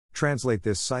Translate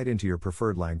this site into your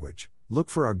preferred language. Look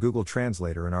for our Google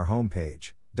Translator in our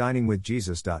homepage,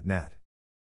 diningwithjesus.net.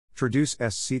 Traduce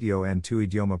este sitio en tu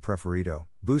idioma preferido.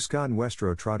 Busca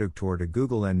nuestro traductor de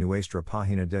Google en nuestra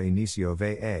página de inicio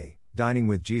va,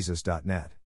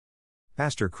 diningwithjesus.net.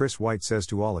 Pastor Chris White says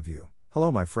to all of you,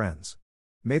 hello my friends.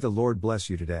 May the Lord bless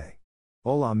you today.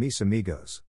 Hola mis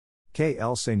amigos. Que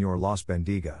el Señor los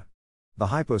bendiga. The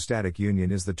hypostatic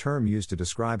union is the term used to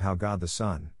describe how God the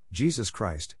Son, Jesus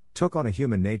Christ, took on a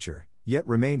human nature, yet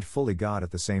remained fully God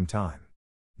at the same time.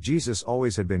 Jesus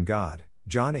always had been God,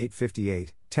 John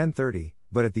 8:58, 10:30,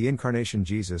 but at the incarnation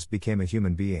Jesus became a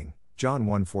human being, John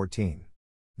 1:14.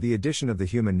 The addition of the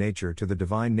human nature to the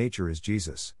divine nature is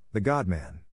Jesus, the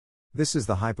God-man. This is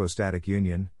the hypostatic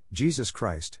union, Jesus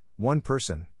Christ, one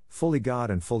person, fully God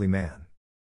and fully man.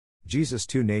 Jesus'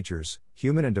 two natures,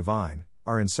 human and divine,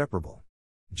 are inseparable.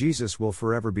 Jesus will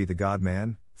forever be the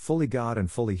God-man, fully God and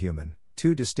fully human,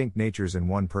 two distinct natures in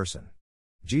one person.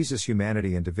 Jesus'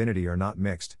 humanity and divinity are not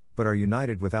mixed, but are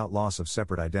united without loss of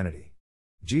separate identity.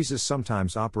 Jesus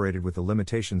sometimes operated with the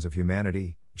limitations of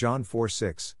humanity, John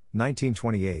 4:6,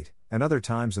 19:28, and other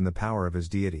times in the power of his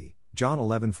deity, John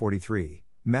 11:43,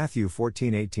 Matthew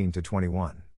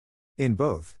 14:18-21. In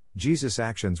both, Jesus'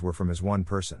 actions were from his one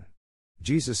person.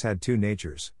 Jesus had two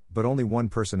natures, but only one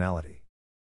personality.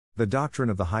 The doctrine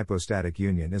of the hypostatic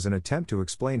union is an attempt to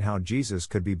explain how Jesus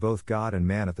could be both God and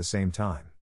man at the same time.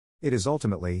 It is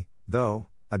ultimately, though,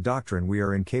 a doctrine we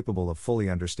are incapable of fully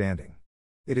understanding.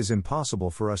 It is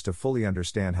impossible for us to fully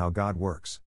understand how God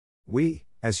works. We,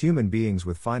 as human beings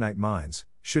with finite minds,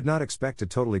 should not expect to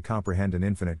totally comprehend an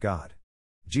infinite God.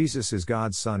 Jesus is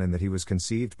God's Son in that he was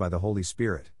conceived by the Holy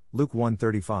Spirit, Luke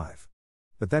 1:35.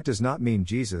 But that does not mean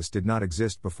Jesus did not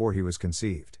exist before he was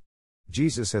conceived.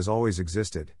 Jesus has always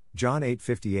existed, John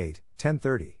 8:58,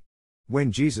 10:30.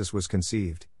 When Jesus was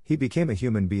conceived, he became a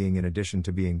human being in addition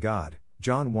to being God,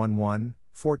 John 1:1,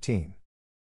 14.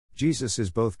 Jesus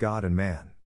is both God and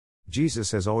man.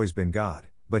 Jesus has always been God,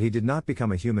 but he did not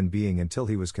become a human being until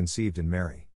he was conceived in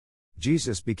Mary.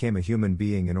 Jesus became a human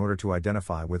being in order to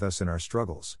identify with us in our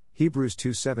struggles, Hebrews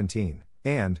 2:17,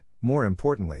 and, more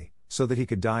importantly, so that he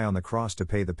could die on the cross to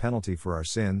pay the penalty for our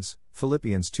sins,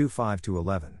 Philippians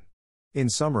 2:5-11. In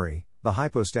summary, the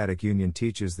hypostatic union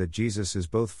teaches that Jesus is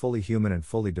both fully human and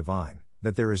fully divine,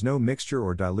 that there is no mixture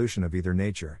or dilution of either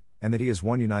nature, and that he is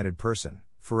one united person,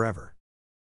 forever.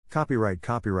 Copyright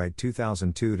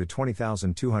 2002 to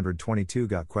 20222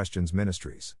 Got Questions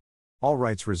Ministries. All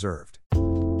rights reserved.